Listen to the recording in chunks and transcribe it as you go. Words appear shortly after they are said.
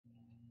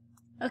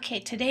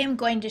Okay, today I'm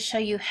going to show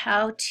you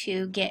how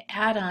to get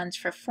add-ons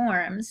for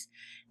forms.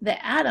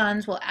 The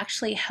add-ons will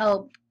actually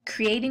help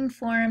creating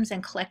forms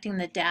and collecting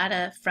the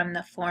data from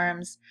the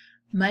forms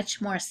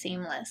much more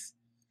seamless.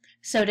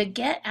 So to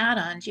get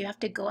add-ons, you have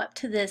to go up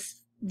to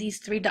these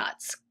three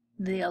dots,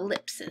 the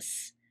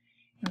ellipsis,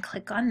 and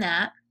click on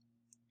that.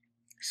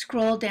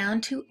 Scroll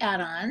down to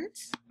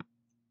add-ons.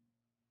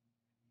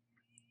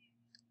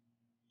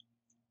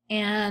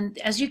 And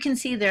as you can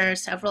see, there are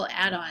several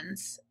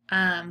add-ons.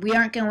 We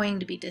aren't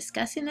going to be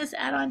discussing this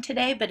add-on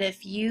today, but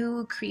if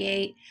you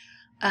create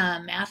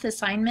math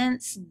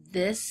assignments,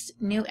 this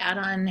new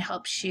add-on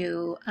helps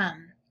you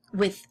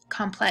with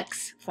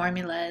complex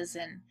formulas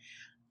and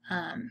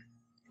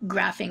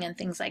graphing and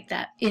things like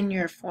that in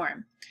your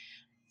form.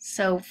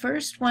 So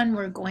first one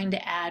we're going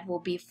to add will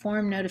be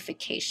form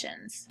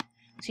notifications.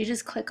 So you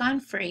just click on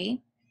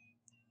free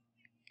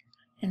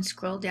and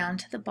scroll down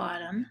to the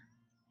bottom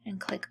and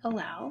click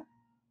allow.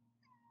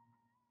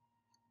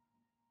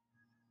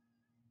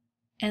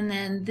 And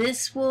then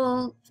this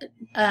will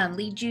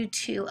lead you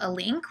to a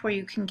link where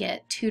you can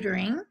get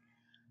tutoring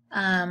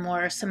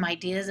or some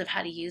ideas of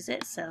how to use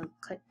it. So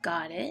click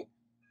got it.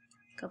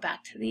 Go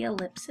back to the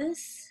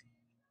ellipsis,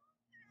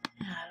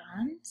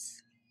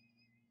 add-ons.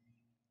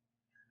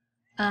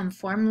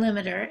 Form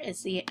limiter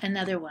is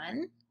another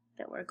one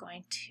that we're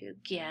going to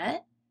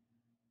get.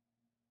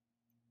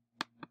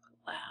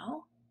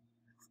 Wow.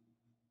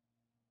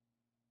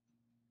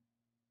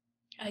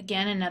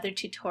 Again, another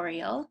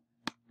tutorial.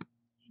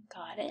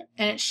 Got it.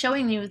 And it's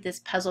showing you this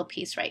puzzle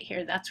piece right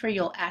here. That's where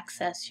you'll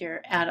access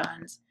your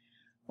add-ons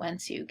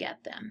once you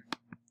get them.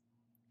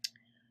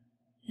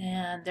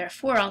 And there are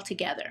 4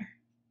 altogether.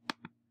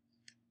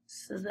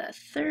 So the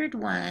third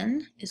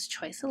one is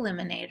choice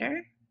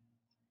eliminator.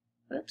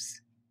 Whoops.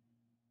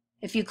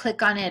 If you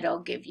click on it, it'll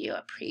give you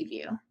a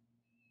preview.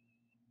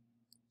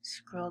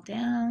 Scroll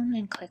down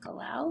and click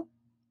allow.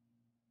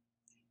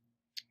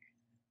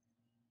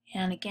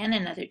 And again,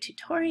 another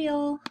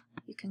tutorial.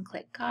 You can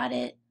click got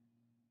it.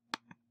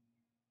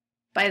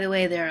 By the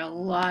way, there are a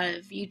lot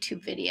of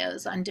YouTube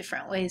videos on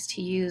different ways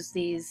to use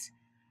these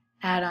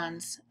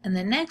add-ons. And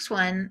the next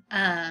one,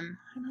 I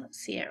don't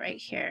see it right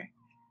here.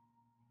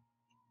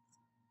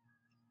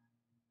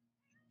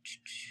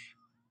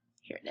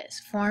 Here it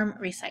is, form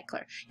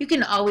recycler. You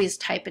can always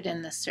type it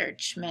in the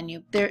search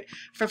menu.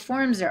 For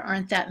forms, there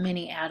aren't that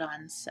many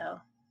add-ons,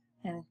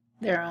 and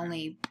they're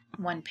only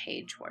 1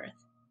 page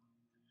worth.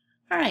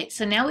 All right,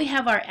 so now we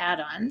have our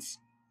add-ons.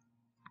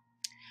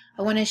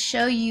 I want to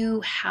show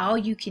you how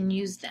you can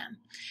use them.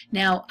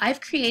 Now,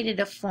 I've created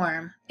a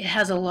form. It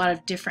has a lot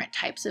of different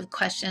types of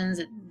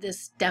questions.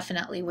 This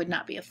definitely would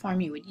not be a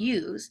form you would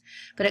use,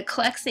 but it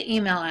collects the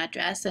email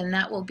address, and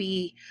that will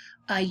be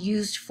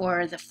used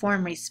for the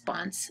form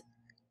response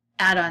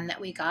add-on that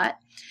we got.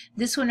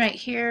 This one right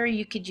here,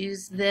 you could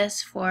use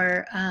this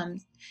for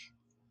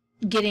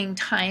getting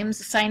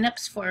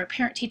sign-ups for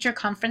parent-teacher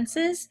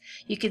conferences.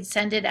 You could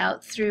send it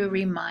out through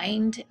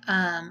Remind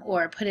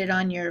or put it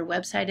on your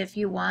website if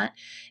you want,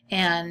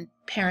 and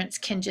parents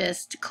can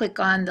just click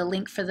on the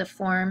link for the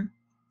form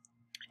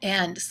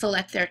and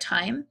select their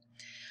time.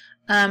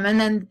 And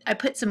then I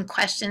put some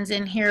questions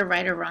in here,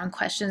 right or wrong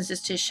questions,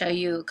 just to show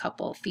you a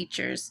couple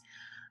features.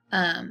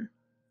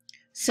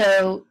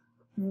 So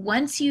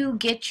once you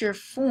get your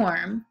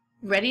form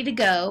ready to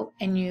go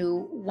and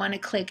you want to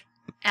click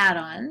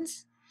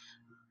add-ons,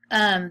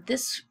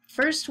 this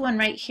first one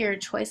right here,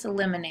 choice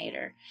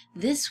eliminator,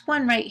 this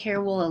one right here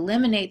will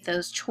eliminate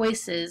those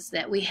choices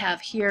that we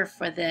have here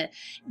for the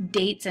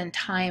dates and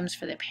times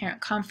for the parent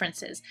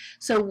conferences.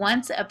 So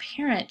once a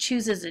parent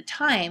chooses a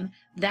time,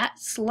 that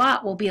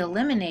slot will be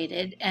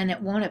eliminated and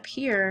it won't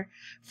appear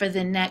for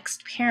the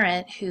next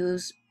parent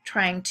who's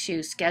trying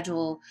to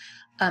schedule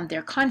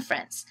their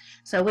conference.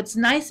 So what's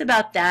nice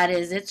about that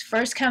is it's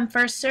first come,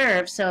 first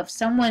serve. So if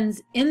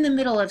someone's in the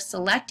middle of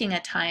selecting a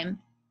time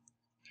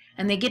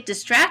and they get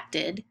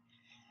distracted,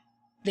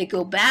 they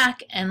go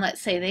back and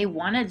let's say they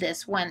wanted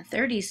this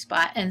 1:30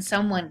 spot and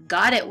someone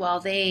got it while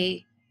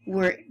they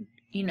were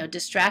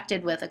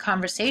distracted with a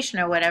conversation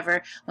or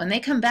whatever. When they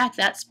come back,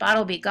 that spot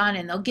will be gone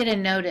and they'll get a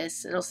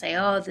notice. It'll say,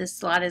 oh, this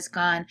slot is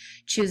gone,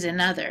 choose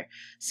another.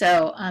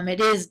 So it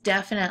is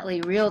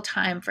definitely real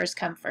time, first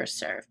come, first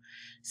serve.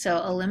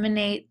 So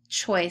eliminate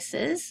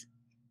choices.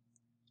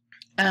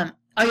 All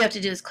you have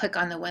to do is click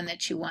on the one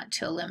that you want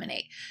to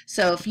eliminate.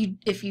 So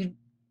if you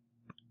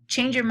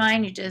change your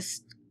mind, you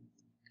just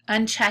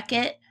uncheck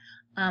it,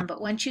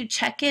 but once you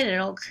check it,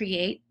 it'll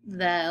create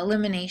the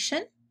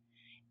elimination,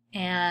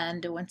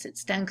 and once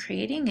it's done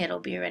creating, it'll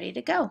be ready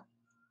to go.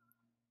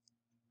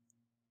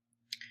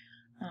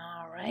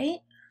 All right,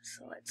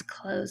 so let's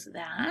close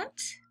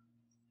that.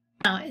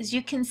 Now, as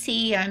you can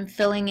see, I'm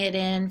filling it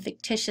in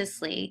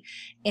fictitiously,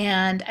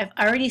 and I've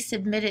already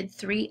submitted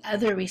 3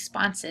 other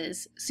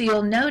responses. So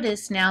you'll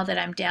notice now that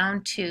I'm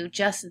down to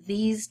just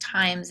these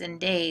times and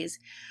days.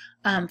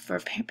 for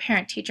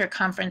parent-teacher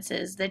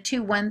conferences. The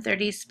two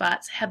 1:30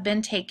 spots have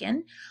been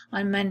taken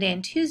on Monday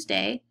and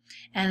Tuesday,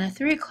 and the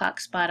 3 o'clock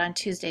spot on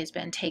Tuesday has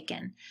been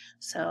taken.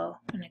 So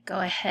I'm going to go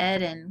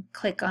ahead and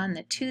click on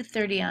the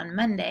 2:30 on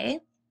Monday.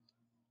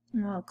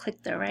 And we'll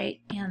click the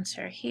right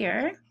answer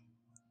here.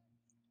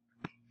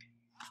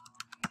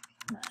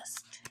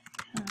 Must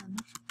come.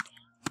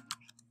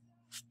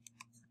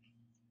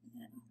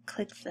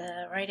 Click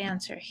the right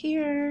answer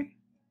here.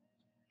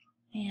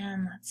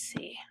 And let's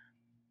see.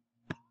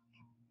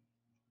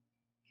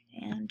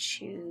 And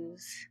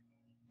choose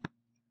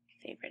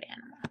favorite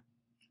animal.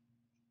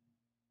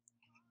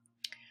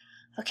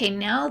 Okay,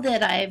 now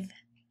that I've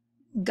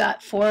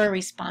got 4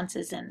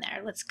 responses in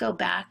there, let's go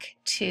back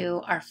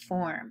to our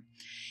form.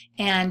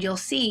 And you'll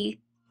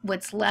see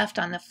what's left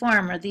on the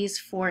form are these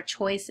 4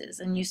 choices,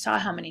 and you saw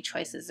how many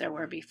choices there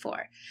were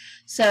before.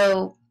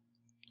 So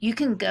you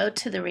can go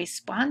to the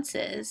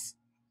responses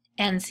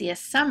and see a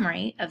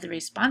summary of the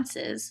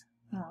responses,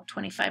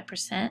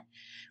 25%.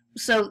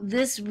 So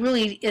this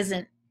really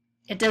isn't,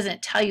 it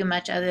doesn't tell you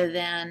much other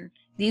than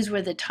these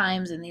were the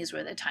times and these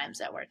were the times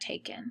that were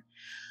taken.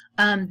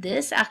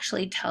 This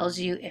actually tells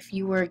you if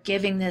you were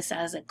giving this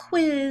as a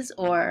quiz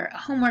or a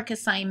homework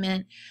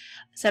assignment.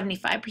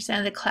 75%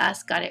 of the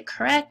class got it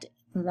correct,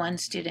 1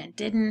 student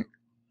didn't.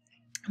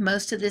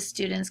 Most of the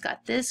students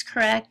got this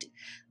correct.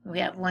 We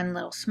have 1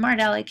 little smart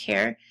aleck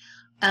here.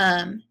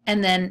 And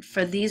then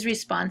for these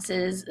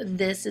responses,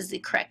 this is the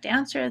correct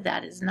answer,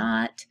 that is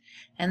not.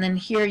 And then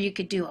here you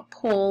could do a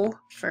poll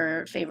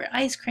for favorite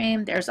ice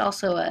cream. There's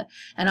also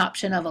an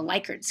option of a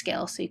Likert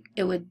scale, so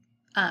it would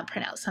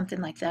print out something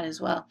like that as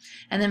well.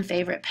 And then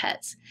favorite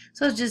pets.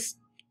 So it's just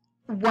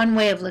one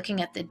way of looking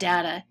at the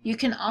data. You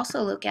can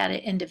also look at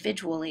it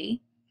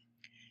individually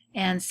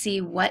and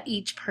see what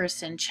each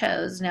person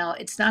chose. Now,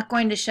 it's not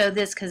going to show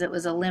this because it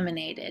was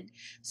eliminated,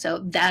 so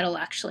that'll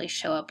actually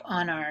show up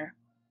on our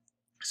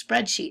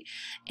spreadsheet.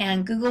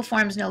 And Google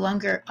Forms no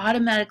longer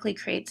automatically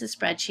creates a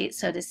spreadsheet,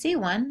 so to see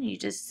one, you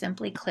just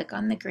simply click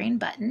on the green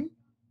button.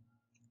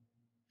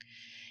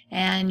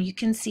 And you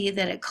can see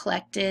that it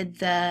collected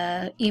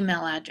the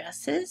email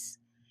addresses.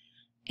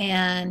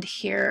 And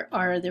here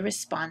are the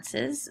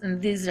responses.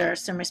 And these are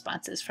some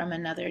responses from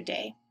another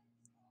day,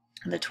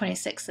 the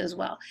 26th as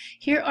well.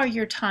 Here are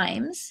your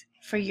times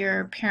for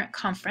your parent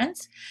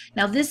conference.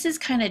 Now this is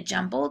kind of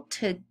jumbled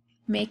to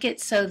make it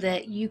so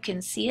that you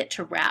can see it.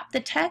 To wrap the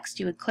text,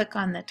 you would click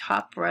on the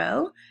top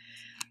row,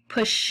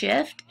 push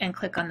shift and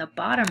click on the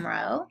bottom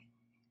row,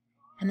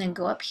 and then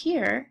go up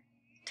here,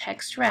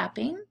 text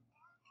wrapping.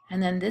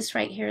 And then this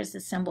right here is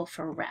the symbol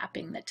for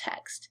wrapping the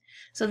text.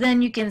 So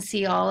then you can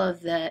see all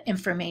of the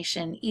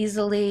information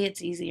easily.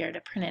 It's easier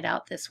to print it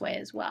out this way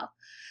as well.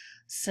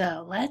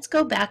 So let's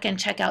go back and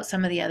check out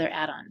some of the other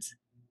add-ons.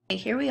 Okay,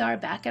 here we are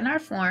back in our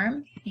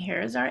form.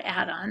 Here's our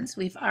add-ons.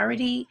 We've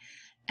already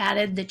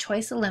added the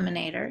choice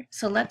eliminator.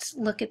 So let's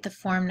look at the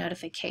form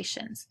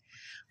notifications.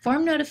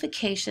 Form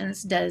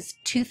notifications does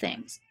 2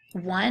 things.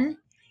 1,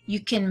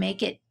 you can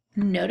make it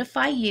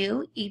notify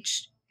you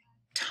each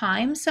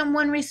time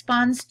someone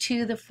responds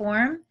to the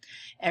form,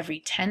 every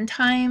 10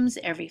 times,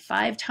 every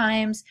 5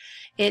 times.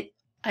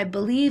 I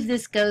believe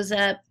this goes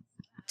up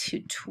to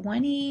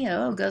 20.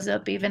 Oh, it goes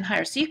up even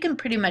higher. So you can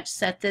pretty much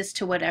set this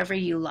to whatever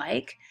you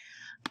like,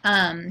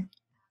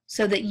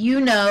 so that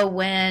you know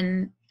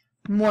when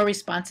more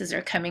responses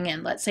are coming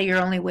in. Let's say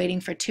you're only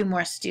waiting for 2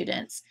 more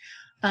students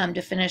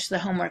to finish the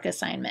homework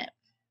assignment.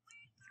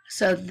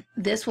 So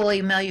this will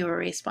email you a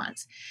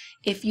response.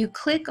 If you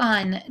click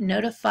on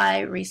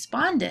Notify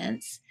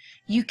Respondents,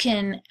 you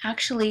can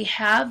actually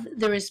have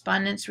the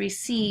respondents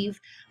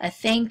receive a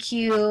thank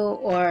you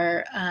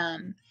or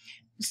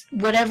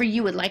whatever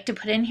you would like to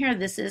put in here.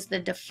 This is the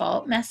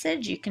default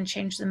message. You can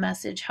change the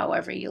message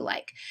however you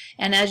like.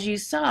 And as you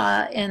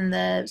saw in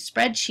the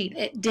spreadsheet,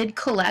 it did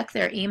collect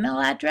their email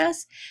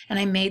address, and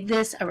I made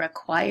this a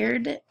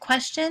required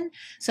question,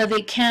 so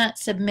they can't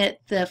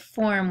submit the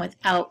form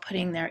without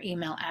putting their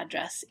email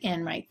address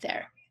in right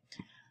there.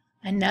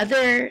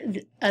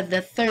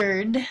 The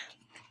third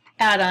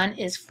add-on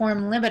is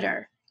Form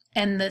Limiter.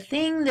 And the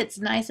thing that's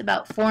nice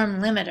about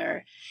Form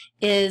Limiter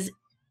is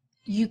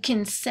you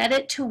can set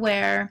it to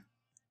where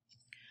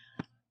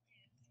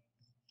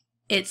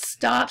it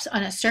stops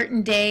on a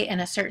certain day and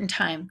a certain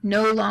time.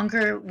 No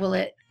longer will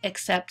it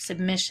accept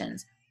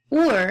submissions.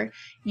 Or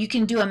you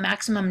can do a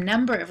maximum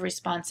number of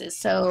responses.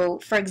 So,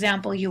 for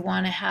example, you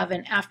want to have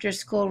an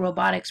after-school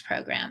robotics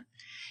program,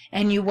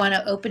 and you want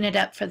to open it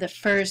up for the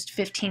first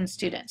 15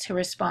 students who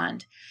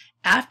respond.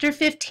 After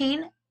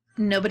 15,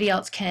 nobody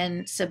else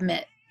can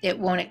submit. It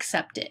won't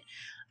accept it.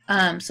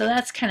 So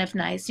that's kind of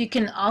nice. You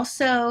can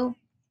also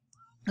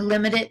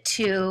limit it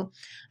to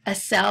a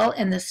cell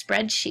in the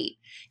spreadsheet.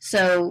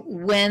 So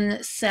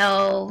when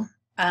cell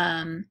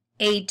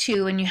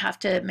A2, and you have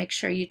to make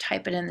sure you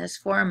type it in this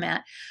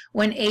format,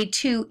 when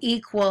A2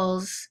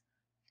 equals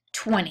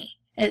 20.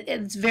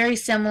 It's very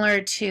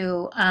similar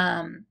to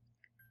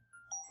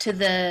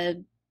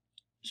the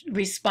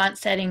response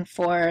setting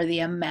for the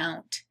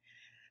amount.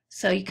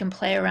 So you can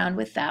play around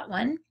with that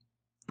one.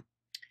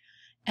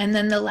 And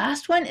then the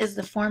last one is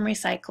the form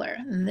recycler.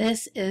 And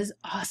this is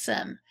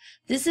awesome.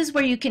 This is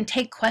where you can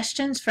take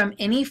questions from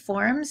any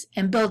forms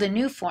and build a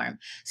new form.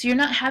 So you're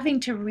not having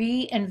to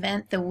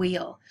reinvent the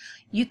wheel.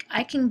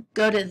 I can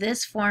go to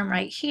this form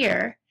right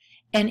here,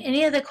 and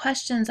any of the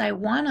questions I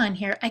want on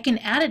here, I can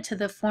add it to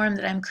the form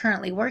that I'm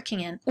currently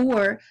working in,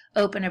 or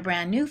open a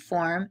brand new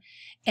form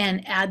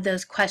and add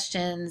those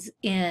questions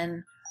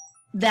in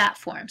that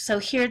form. So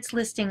here it's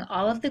listing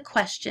all of the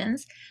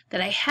questions that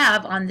I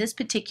have on this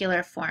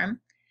particular form.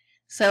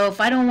 So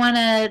if I don't want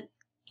to,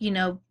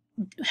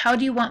 how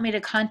do you want me to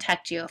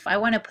contact you? If I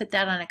want to put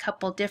that on a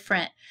couple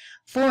different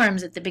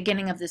forms at the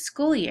beginning of the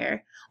school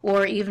year,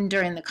 or even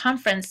during the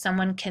conference,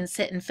 someone can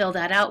sit and fill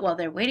that out while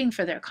they're waiting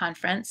for their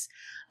conference.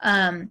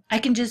 I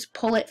can just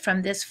pull it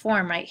from this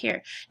form right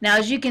here. Now,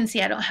 as you can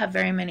see, I don't have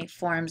very many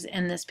forms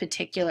in this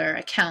particular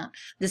account.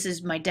 This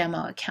is my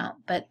demo account,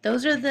 but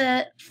those are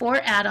the 4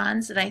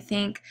 add-ons that I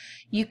think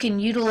you can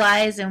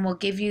utilize and will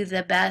give you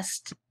the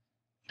best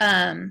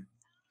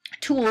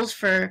tools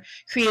for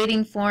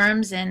creating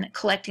forms and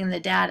collecting the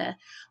data.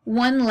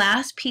 One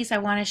last piece I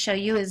want to show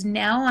you is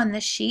now on the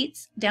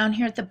sheets down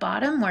here at the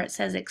bottom where it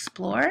says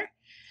Explore.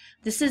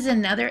 This is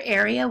another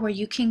area where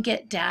you can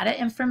get data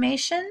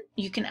information.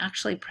 You can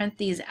actually print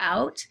these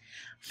out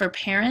for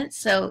parents.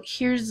 So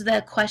here's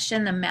the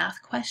question, the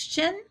math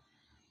question.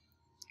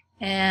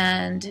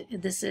 And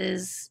this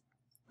is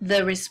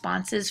the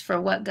responses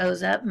for what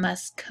goes up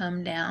must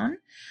come down.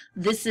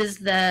 This is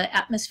the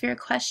atmosphere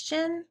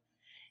question.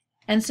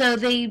 And so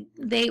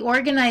they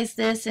organize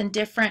this in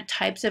different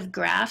types of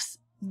graphs,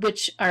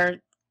 which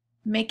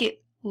make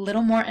it a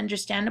little more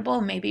understandable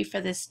maybe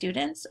for the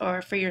students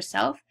or for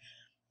yourself.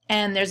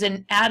 And there's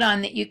an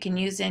add-on that you can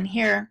use in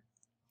here.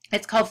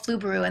 It's called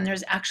Flubaroo, and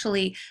there's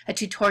actually a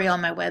tutorial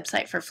on my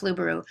website for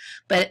Flubaroo.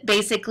 But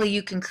basically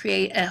you can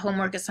create a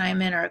homework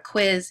assignment or a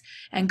quiz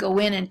and go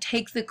in and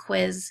take the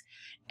quiz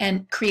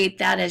and create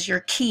that as your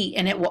key,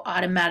 and it will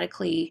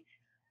automatically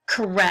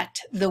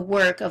correct the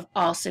work of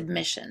all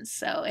submissions.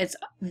 So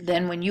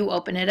then when you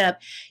open it up,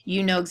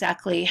 you know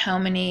exactly how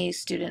many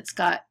students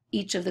got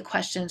each of the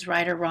questions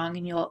right or wrong,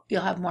 and you'll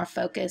have more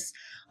focus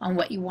on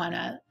what you want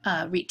to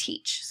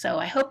reteach. So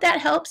I hope that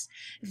helps.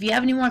 If you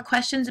have any more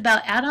questions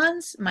about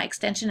add-ons, my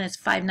extension is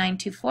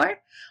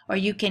 5924, or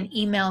you can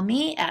email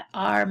me at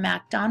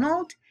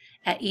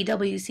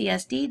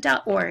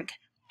rmacdonald@ewcsd.org.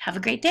 Have a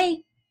great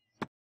day.